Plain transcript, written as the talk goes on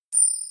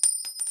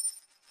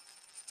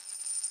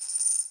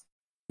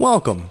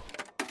Welcome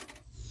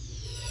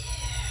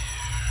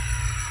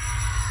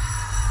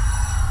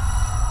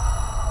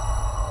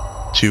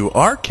to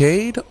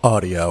Arcade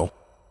Audio.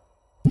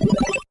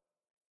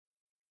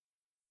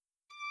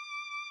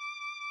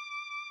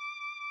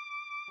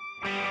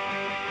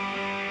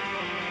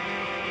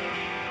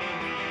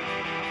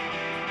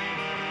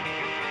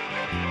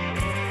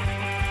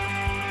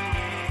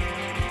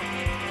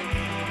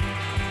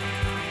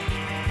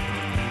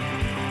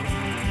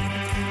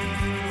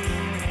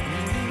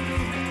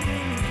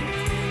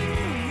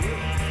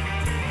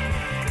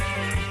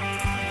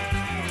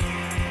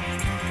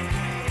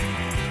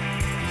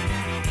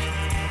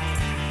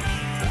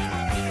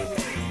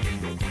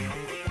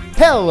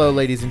 Hello,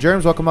 ladies and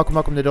germs. Welcome to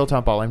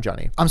Dilettante Ball. I'm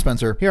Johnny. I'm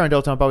Spencer. Here on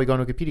Dilettante Ball, we go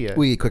on Wikipedia.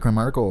 We quick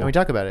remarkable. And we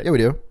talk about it. Yeah, we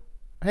do.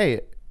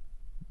 Hey,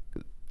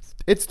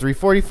 it's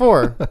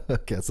 3:44.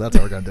 Okay, so that's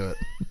how we're going to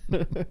do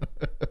it.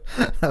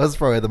 That was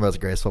probably the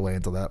most graceful way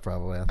into that,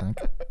 probably, I think.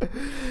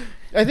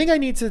 I think I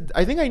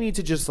need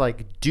to just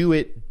like do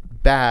it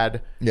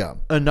bad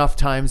enough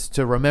times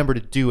to remember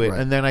to do it, Right.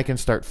 and then I can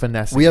start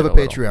finessing. We have a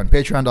little. Patreon.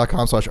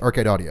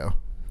 Patreon.com/arcadeaudio.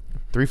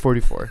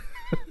 3:44.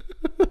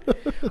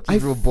 I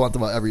feel blunt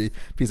about every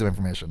piece of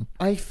information.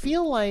 I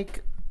feel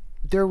like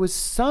there was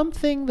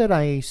something that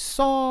I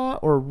saw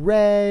or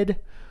read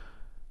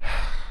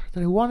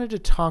that I wanted to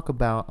talk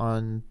about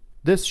on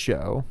this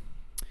show.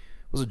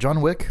 Was it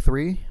John Wick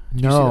 3?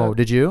 No,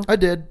 did you? I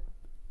did.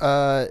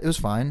 It was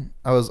fine.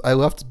 I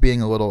left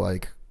being a little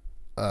like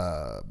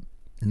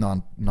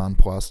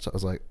nonplussed. I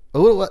was like a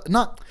little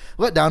not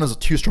let down is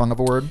too strong of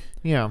a word.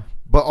 Yeah.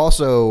 But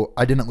also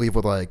I didn't leave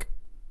with like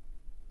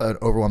an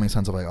overwhelming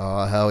sense of like,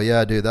 oh hell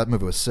yeah, dude, that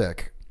movie was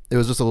sick. It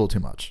was just a little too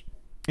much.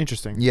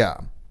 Interesting. Yeah.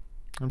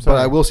 I'm sorry.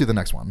 But I will see the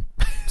next one.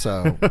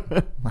 So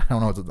I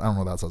don't know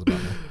what that says about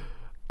me.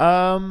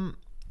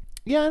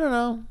 Yeah, I don't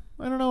know.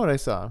 I don't know what I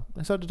saw.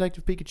 I saw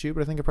Detective Pikachu,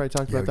 but I think I probably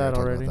talked about that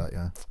already.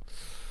 Yeah.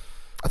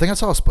 I think I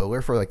saw a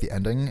spoiler for like the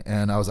ending,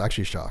 and I was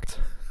actually shocked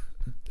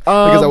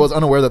because I was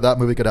unaware that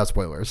movie could have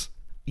spoilers.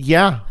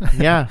 Yeah.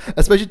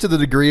 Especially to the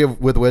degree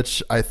with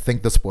which I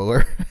think the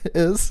spoiler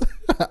is.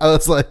 I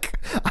was like,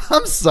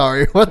 I'm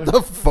sorry, what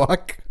the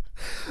fuck?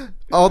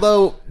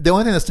 Although the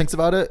only thing that stinks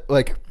about it,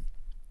 like,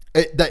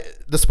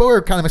 the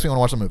spoiler kind of makes me want to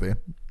watch the movie,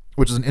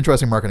 which is an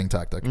interesting marketing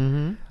tactic.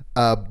 Mm-hmm.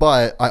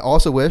 But I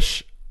also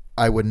wish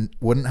I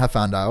wouldn't have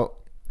found out.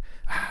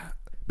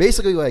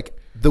 Basically, like,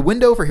 the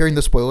window for hearing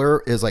the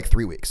spoiler is like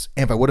 3 weeks.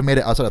 And if I would have made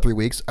it outside of 3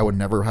 weeks, I would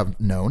never have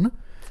known.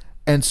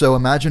 And so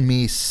imagine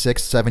me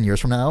 6-7 years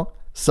from now,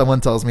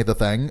 someone tells me the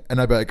thing, and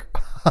I'd be like,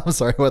 I'm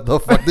sorry, what the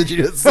fuck did you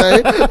just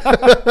say?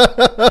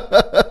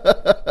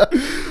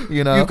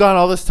 You know? You've gone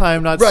all this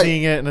time not Right.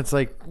 seeing it, and it's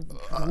like,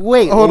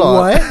 wait, Hold on.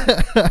 what?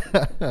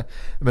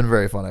 It's been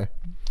very funny.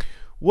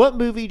 What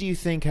movie do you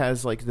think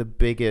has like the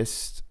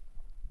biggest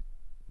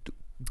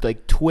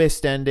like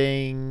twist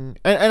ending?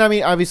 And I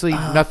mean, obviously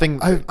nothing.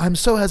 I'm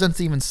so hesitant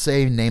to even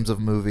say names of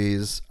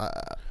movies.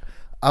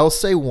 I'll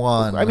say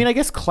one. I mean, I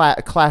guess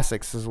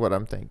classics is what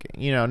I'm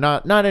thinking. You know,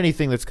 not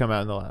anything that's come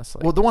out in the last.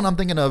 Like, Well, the one I'm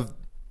thinking of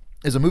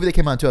is a movie that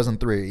came out in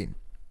 2003,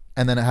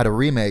 and then it had a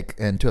remake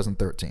in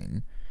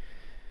 2013.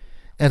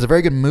 And it's a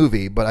very good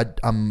movie, but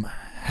I'm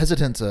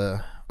hesitant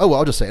to. Oh well,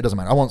 I'll just say it doesn't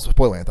matter. I won't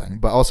spoil anything,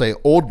 but I'll say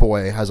Old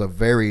Boy has is a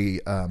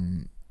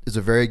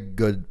very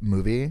good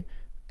movie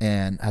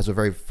and has a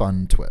very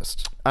fun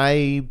twist.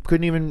 I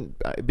couldn't even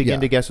begin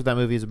to guess what that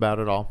movie is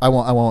about at all. I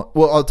won't.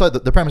 Well, I'll tell you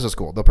the premise is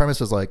cool. The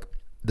premise is like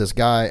this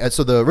guy.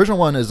 So the original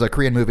one is a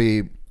Korean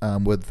movie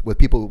with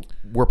people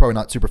we're probably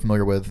not super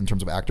familiar with in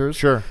terms of actors.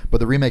 Sure. But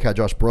the remake had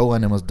Josh Brolin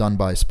and was done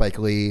by Spike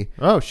Lee.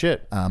 Oh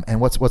shit. And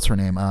what's her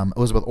name?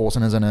 Elizabeth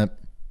Olsen is in it.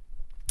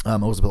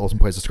 Elizabeth Olsen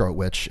plays the Scarlet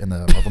Witch in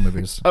the Marvel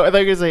movies. Oh, I thought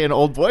you were going to say an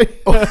old boy.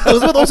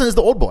 Elizabeth Olsen is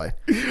the old boy.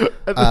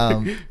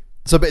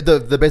 So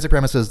the basic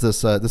premise is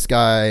this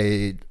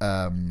guy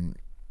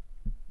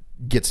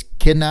gets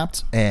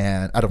kidnapped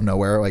and out of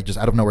nowhere gets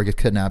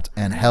kidnapped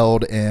and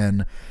held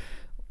in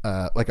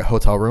like a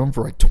hotel room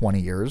for like 20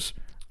 years.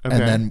 Okay.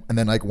 And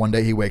then like one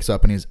day he wakes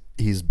up and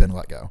he's been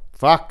let go.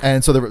 Fuck.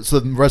 And so the rest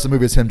of the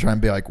movie is him trying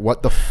to be like,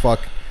 what the fuck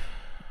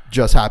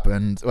just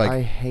happened? Like,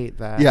 I hate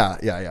that.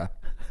 Yeah.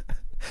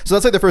 So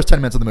that's like the first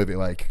 10 minutes of the movie,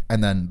 like,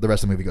 and then the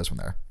rest of the movie goes from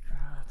there.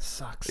 That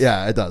sucks.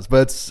 Yeah, it does,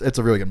 but it's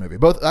a really good movie.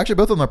 Both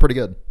of them are pretty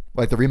good.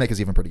 Like the remake is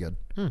even pretty good.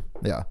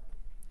 Yeah.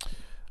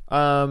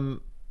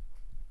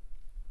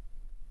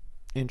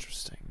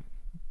 Interesting.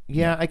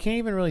 Yeah, I can't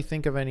even really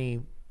think of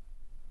any.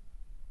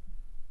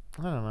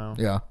 I don't know.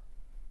 Yeah.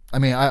 I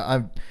mean,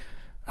 I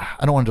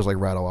don't want to just like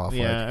rattle off.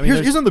 Yeah, Like, I mean,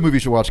 here's some of the movies you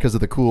should watch because of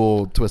the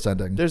cool twist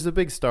ending. There's the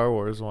big Star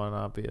Wars one,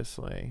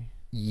 obviously.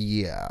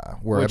 Yeah,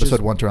 where Which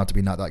episode is- 1 turned out to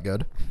be not that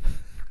good.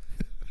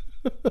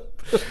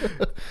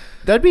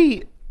 That'd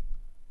be,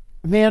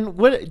 man.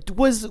 What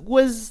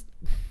was?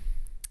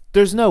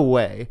 There's no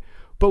way.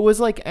 But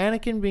was like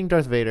Anakin being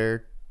Darth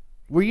Vader?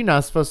 Were you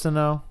not supposed to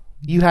know?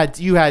 You had.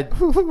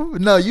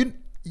 No, you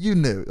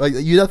knew. Like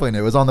you definitely knew.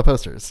 It was on the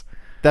posters.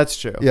 That's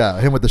true. Yeah,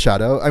 him with the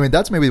shadow. I mean,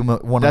 that's maybe one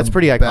of That's the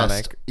pretty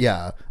best, iconic.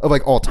 Yeah, of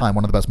like all time,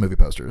 one of the best movie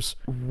posters.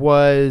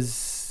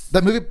 Was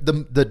That movie,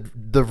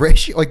 the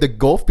ratio, like the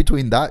gulf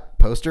between that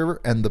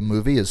poster and the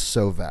movie is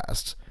so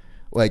vast.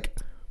 Like,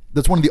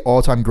 that's one of the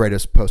all-time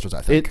greatest posters,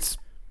 I think.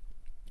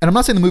 And I'm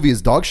not saying the movie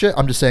is dog shit.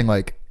 I'm just saying,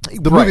 like,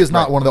 the movie is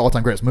not one of the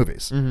all-time greatest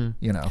movies.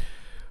 You know.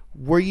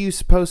 Were you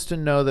supposed to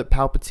know that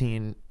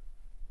Palpatine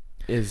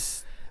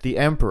is the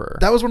Emperor?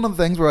 That was one of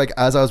the things where, like,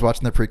 as I was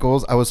watching the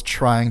prequels, I was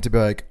trying to be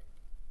like,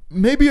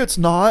 maybe it's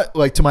not,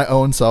 like, to my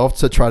own self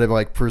to try to,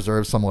 like,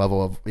 preserve some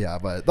level of,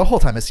 but the whole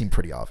time it seemed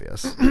pretty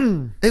obvious.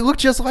 It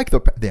looked just like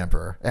the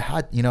Emperor. It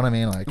had, you know what I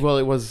mean? Like, well,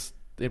 it was.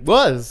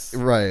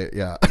 Right,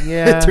 yeah.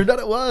 Yeah. It turned out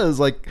it was.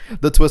 Like,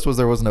 the twist was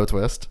there was no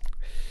twist.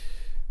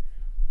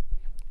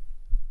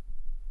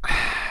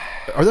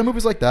 Are there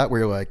movies like that where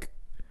you're like,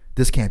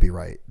 this can't be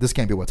right. This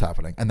can't be what's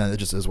happening. And then it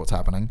just is what's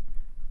happening.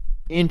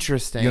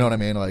 Interesting. You know what I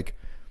mean? Like,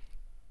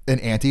 an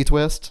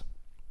anti-twist.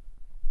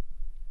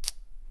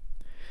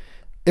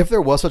 If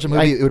there was such a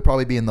movie, it would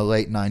probably be in the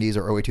late 90s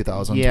or early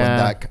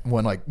 2000s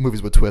when like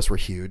movies with twists were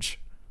huge.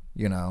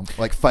 You know,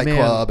 like Fight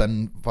Club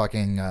and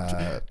fucking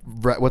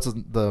what's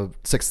the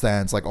Sixth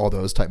Sense, like all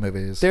those type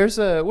movies. There's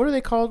what are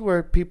they called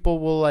where people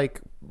will like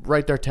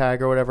write their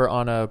tag or whatever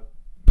on a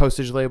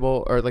postage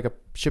label or like a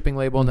shipping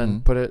label and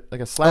then put it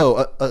like a slap.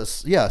 Oh,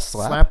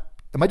 slap.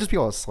 It might just be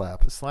called a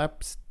slap.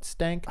 Slap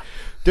stank.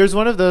 There's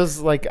one of those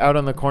like out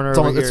on the corner.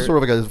 It's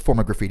sort of like a form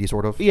of graffiti,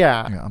 sort of.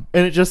 Yeah.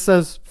 And it just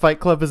says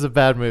Fight Club is a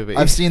bad movie.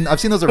 I've seen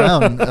those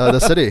around the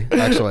city,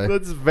 actually.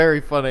 That's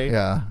very funny.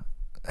 Yeah.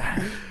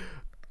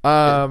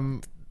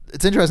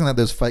 It's interesting that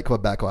there's Fight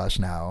Club backlash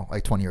now,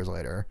 like 20 years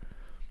later.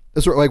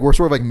 It's sort of like we're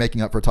sort of like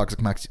making up for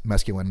toxic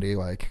masculinity,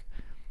 like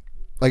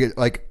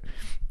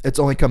it's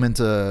only come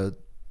into.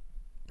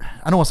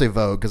 I don't want to say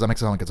vogue because that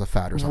makes it sound like it's a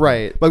fad or something.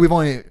 Right. But we've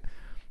only,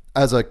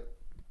 as a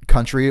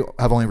country,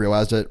 have only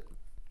realized it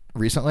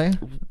recently.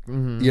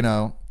 You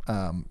know,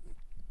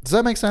 does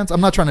that make sense? I'm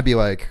not trying to be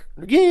like.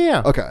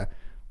 Yeah. Okay.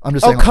 I'm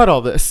just saying. Cut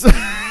all this.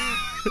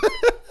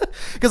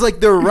 Because like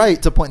they're right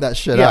to point that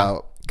shit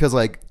out. Because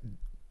like,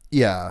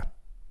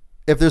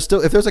 if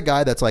there's a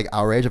guy that's like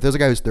our age, if there's a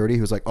guy who's 30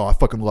 who's like, oh, I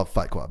fucking love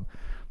Fight Club,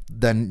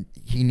 then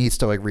he needs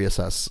to like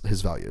reassess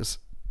his values.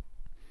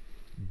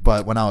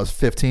 But when I was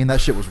 15, that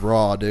shit was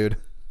raw, dude.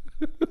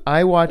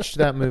 I watched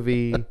that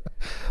movie.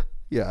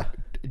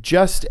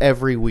 Just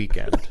every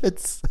weekend.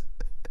 It's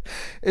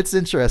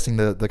interesting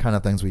the kind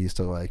of things we used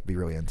to like be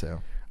really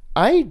into.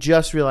 I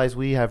just realized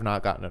we have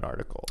not gotten an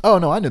article. Oh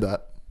no, I knew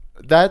that.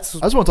 I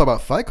just want to talk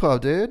about Fight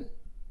Club, dude.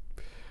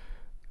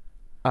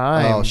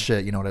 Oh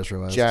shit! You know what I just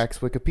realized? Jack's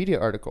Wikipedia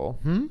article.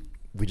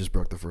 We just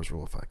broke the first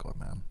rule of Fight Club,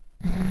 man.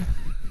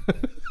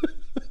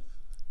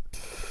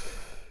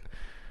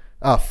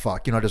 Oh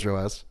fuck! You know what I just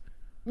realized?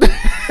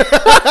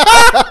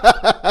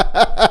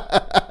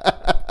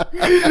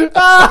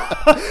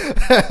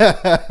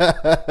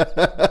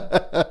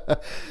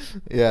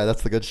 Yeah,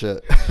 that's the good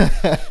shit.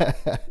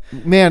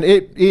 Man,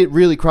 it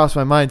really crossed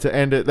my mind to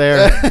end it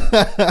there.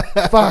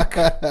 Fuck.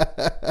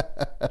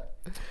 Yeah,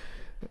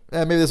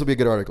 maybe this will be a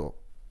good article.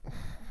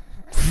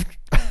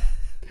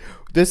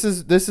 This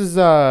is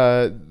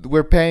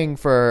we're paying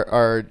for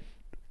our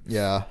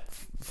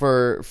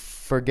for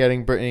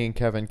getting Brittany and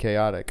Kevin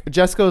chaotic.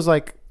 Jessica's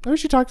like, I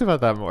wish you talked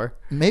about that more.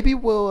 Maybe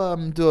we'll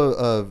do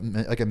a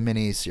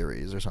mini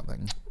series or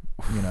something.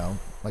 You know,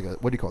 like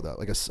what do you call that?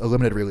 Like a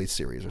limited release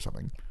series or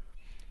something.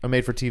 A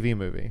made for TV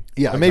movie.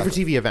 Yeah, a made for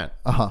TV event.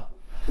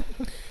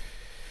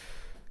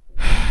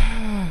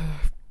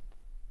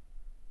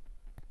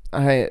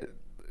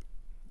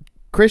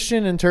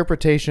 Christian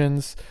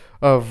interpretations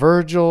of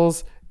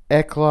Virgil's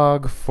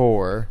Eclogue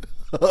 4.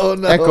 Oh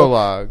no!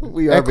 Eclogue.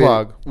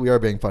 We are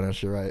being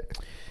punished. You're right.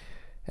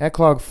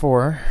 Eclogue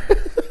 4.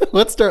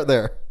 Let's start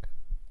there.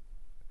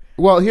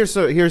 Well, here's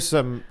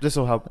some. This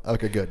will help.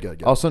 Okay,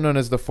 good. Also known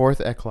as the Fourth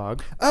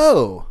Eclogue.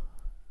 Oh.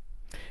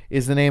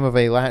 Is the name of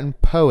a Latin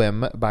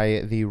poem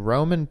by the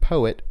Roman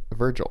poet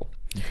Virgil.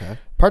 Okay.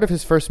 Part of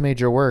his first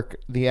major work,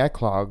 the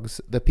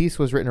Eclogues, the piece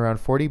was written around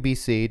 40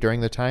 BC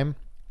during the time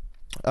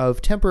of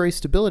temporary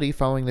stability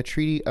following the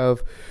Treaty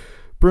of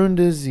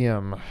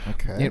Brundisium.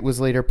 Okay. It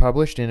was later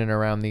published in and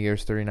around the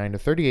years 39 to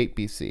 38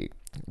 BC.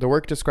 The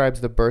work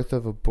describes the birth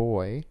of a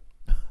boy,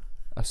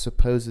 a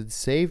supposed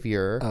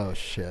savior. Oh,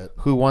 shit.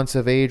 Who once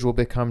of age will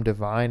become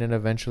divine and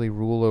eventually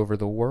rule over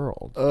the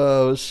world.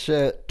 Oh,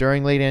 shit.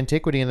 During late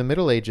antiquity and the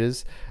Middle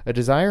Ages, a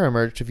desire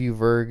emerged to view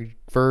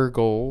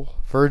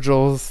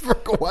Virgil's...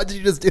 Why did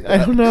you just do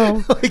that? I don't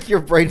know. Like your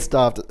brain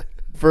stopped.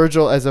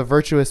 Virgil as a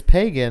virtuous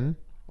pagan,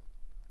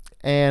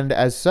 and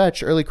as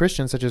such, early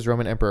Christians such as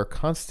Roman Emperor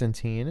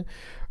Constantine,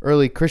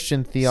 early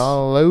Christian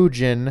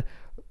theologian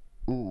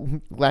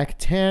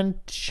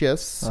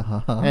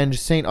Lactantius, and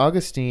St.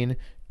 Augustine,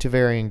 to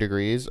varying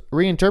degrees,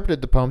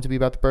 reinterpreted the poem to be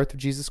about the birth of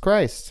Jesus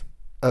Christ.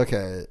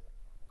 Okay.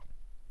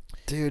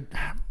 Dude,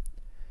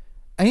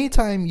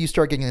 anytime you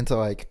start getting into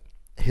like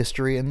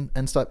history and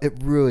stuff, it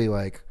really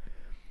like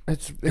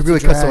it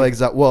really cuts the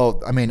legs out.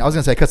 Well, I mean, I was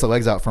gonna say it cuts the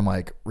legs out from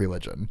like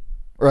religion,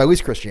 or at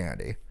least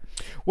Christianity.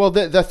 Well,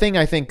 the thing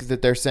I think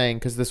that they're saying,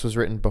 because this was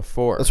written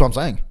before. That's what I'm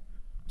saying.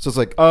 So it's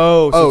like,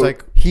 it's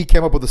like he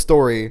came up with a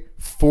story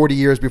 40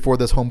 years before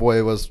this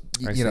homeboy was,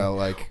 I you see. know,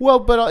 like Well,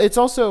 but it's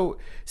also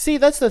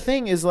that's the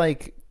thing is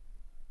like,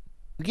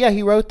 yeah,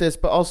 he wrote this,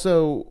 but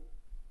also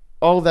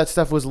all of that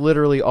stuff was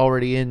literally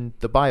already in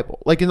the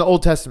Bible, like in the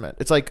Old Testament.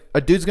 It's like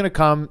a dude's gonna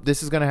come,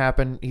 this is gonna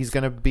happen, he's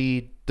gonna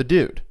be the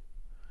dude.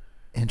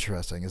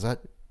 interesting. Is that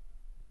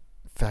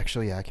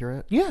factually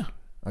accurate? Yeah.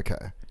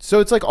 Okay. So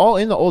it's like all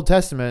in the Old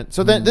Testament.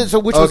 So then, so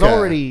which was Okay.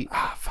 already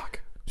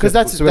Fuck. because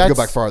So we have to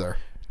go back farther.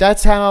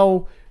 That's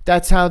how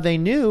they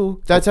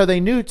knew. That's how they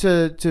knew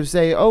to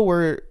say, oh,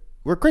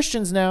 we're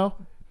Christians now,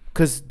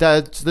 because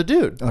that's the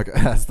dude. Okay,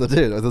 that's the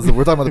dude.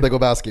 We're talking about the Big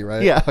Lebowski,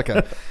 right? Yeah.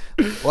 Okay.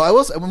 Well, I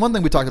will say, one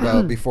thing we talked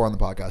about before on the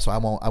podcast, so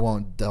I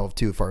won't delve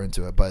too far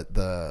into it, but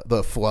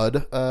the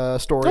flood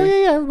story. Oh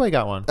yeah, everybody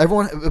got one.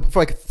 Everyone for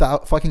like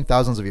fucking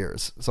thousands of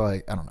years. So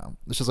like I don't know.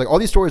 It's just like all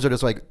these stories are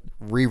just like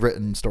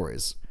rewritten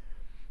stories.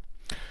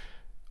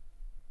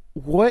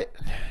 What?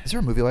 Is there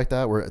a movie like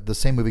that where the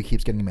same movie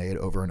keeps getting made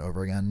over and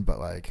over again, but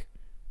like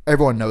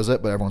everyone knows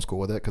it, but everyone's cool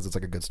with it because it's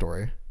like a good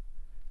story?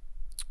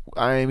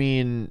 I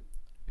mean,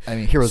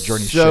 Hero's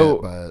Journey so,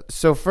 shit, but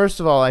so first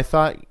of all, I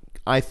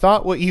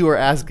thought what you were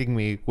asking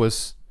me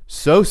was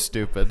so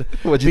stupid.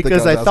 What'd you think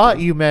because I was I thought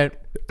asking? you meant,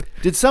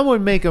 did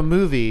someone make a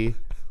movie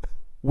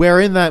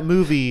where in that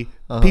movie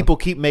people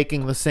keep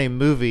making the same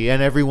movie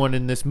and everyone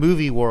in this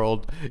movie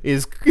world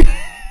is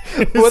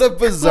what a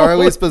bizarrely cool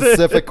with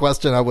specific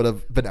question I would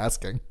have been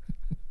asking.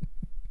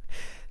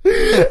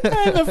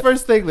 And the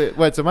first thing that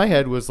went to my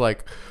head was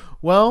like,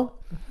 well,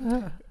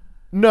 no.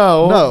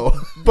 No.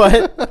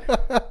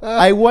 But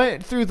I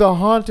went through the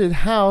haunted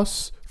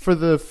house for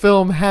the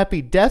film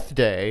Happy Death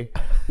Day,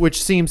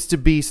 which seems to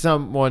be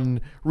someone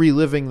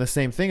reliving the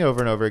same thing over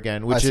and over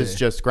again, which is see.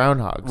 just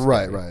Groundhog's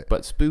Right, Day, right.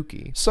 but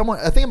spooky. Someone,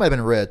 I think it might have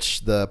been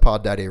Rich, the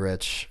Pod Daddy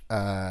Rich,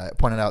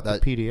 pointed out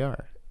that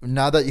PDR.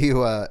 now that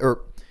you,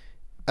 or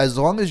as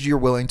long as you're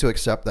willing to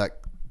accept that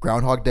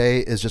Groundhog Day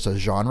is just a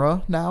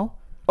genre now,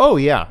 Oh,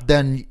 yeah.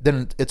 then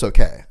it's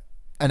okay,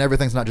 and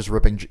everything's not just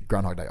ripping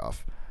Groundhog Day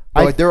off.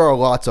 But like there are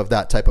lots of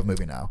that type of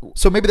movie now,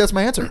 so maybe that's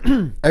my answer.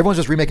 Everyone's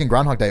just remaking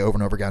Groundhog Day over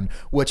and over again.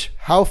 Which,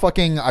 how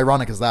fucking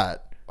ironic is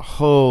that,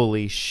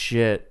 Holy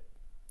shit.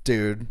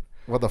 dude?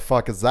 What the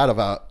fuck is that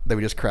about that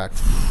we just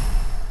cracked?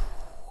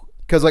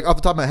 Because like off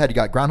the top of my head, you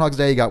got Groundhog's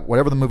Day, you got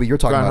whatever the movie you're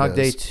talking Groundhog about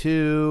Day is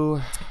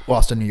 2.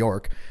 Lost in New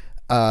York,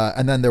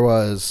 and then there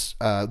was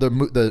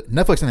the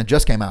Netflix thing that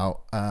just came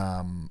out.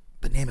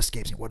 The name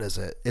escapes me. What is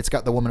it? It's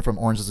got the woman from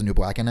Orange Is the New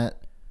Black in it.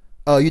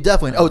 Oh, you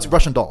definitely. Oh, it's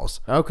Russian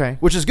Dolls, Okay.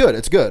 which is good.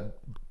 It's good.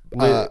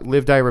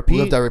 Live, Die, Repeat.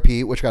 Live Die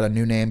Repeat, which got a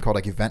new name called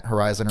like Event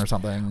Horizon or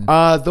something.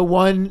 The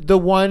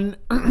one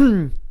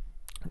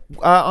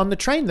on the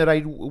train that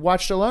I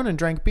watched alone and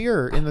drank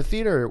beer in the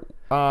theater.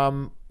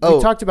 We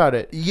talked about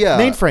it. Yeah.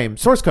 Mainframe,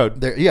 source code.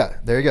 There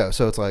you go.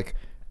 So it's like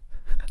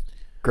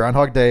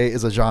Groundhog Day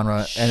is a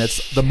genre, and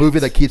it's the movie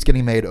that keeps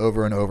getting made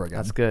over and over again.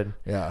 That's good.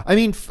 Yeah. I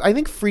mean, I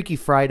think Freaky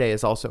Friday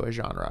is also a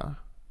genre.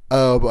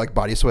 Oh, like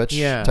body switch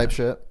Yeah. type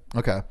shit.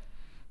 Okay.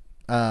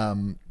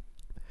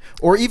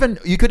 Or even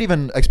you could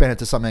even expand it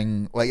to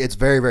something like it's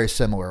very, very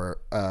similar,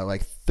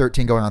 like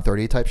 13 going on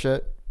 30 type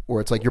shit,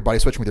 where it's like you're body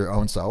switching with your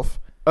own self.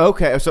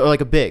 Okay, so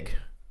like a big,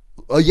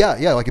 Oh yeah,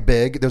 like a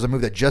big. There's a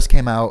movie that just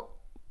came out.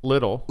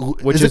 little.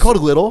 Is it called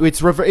Little?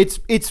 It's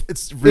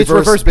It's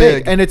reverse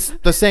big. and it's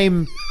the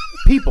same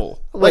people.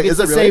 Like Wait, it's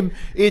is the it really? same.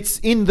 It's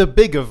in the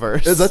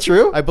Bigaverse. Is that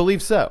true? I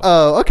believe so.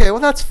 Oh, okay. Well,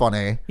 that's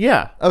funny.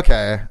 Yeah.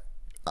 Okay.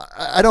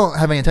 I don't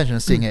have any intention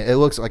of seeing it. It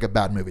looks like a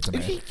bad movie to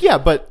me. Yeah,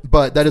 but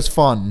But that is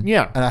fun.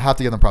 Yeah. And I have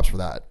to give them props for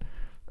that.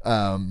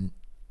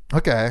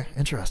 Okay.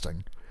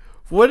 Interesting.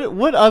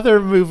 what other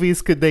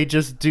movies could they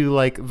just do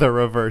like the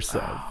reverse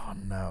of? Oh,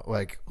 no.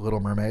 Like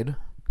Little Mermaid.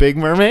 Big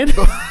Mermaid?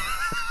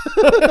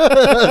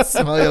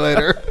 Smell you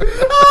later.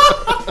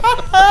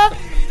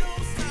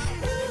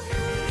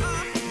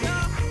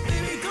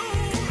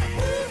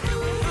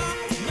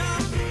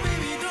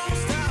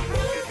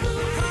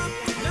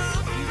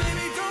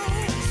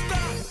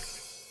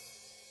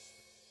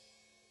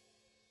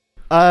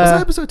 Was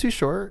that episode too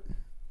short?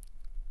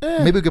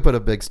 Maybe we could put a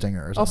big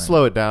stinger or I'll something.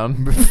 slow it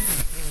down.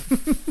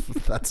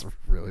 That's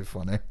really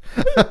funny.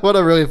 What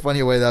a really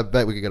funny way that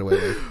bet we could get away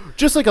with.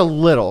 Just like a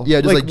little.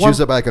 Yeah, just like one- juice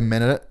it by like a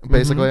minute,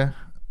 basically.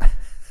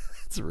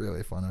 It's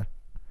really funny.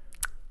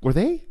 Were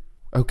they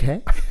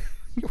okay?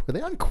 Were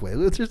they on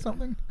Quaaludes or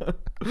something?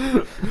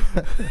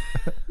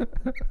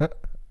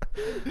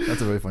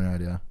 That's a really funny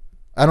idea.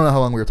 I don't know how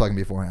long we were talking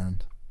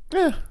beforehand.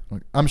 Yeah.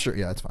 I'm sure.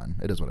 Yeah, it's fine.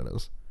 It is what it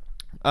is.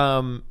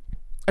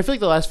 I feel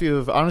like the last few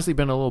have honestly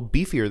been a little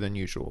beefier than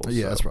usual.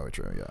 Yeah, so. that's probably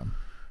true. Yeah.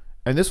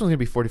 And this one's going to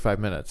be 45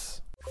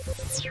 minutes.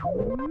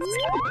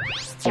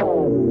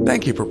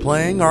 Thank you for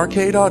playing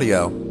Arcade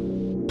Audio.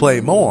 Play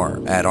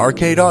more at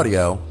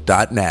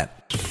arcadeaudio.net.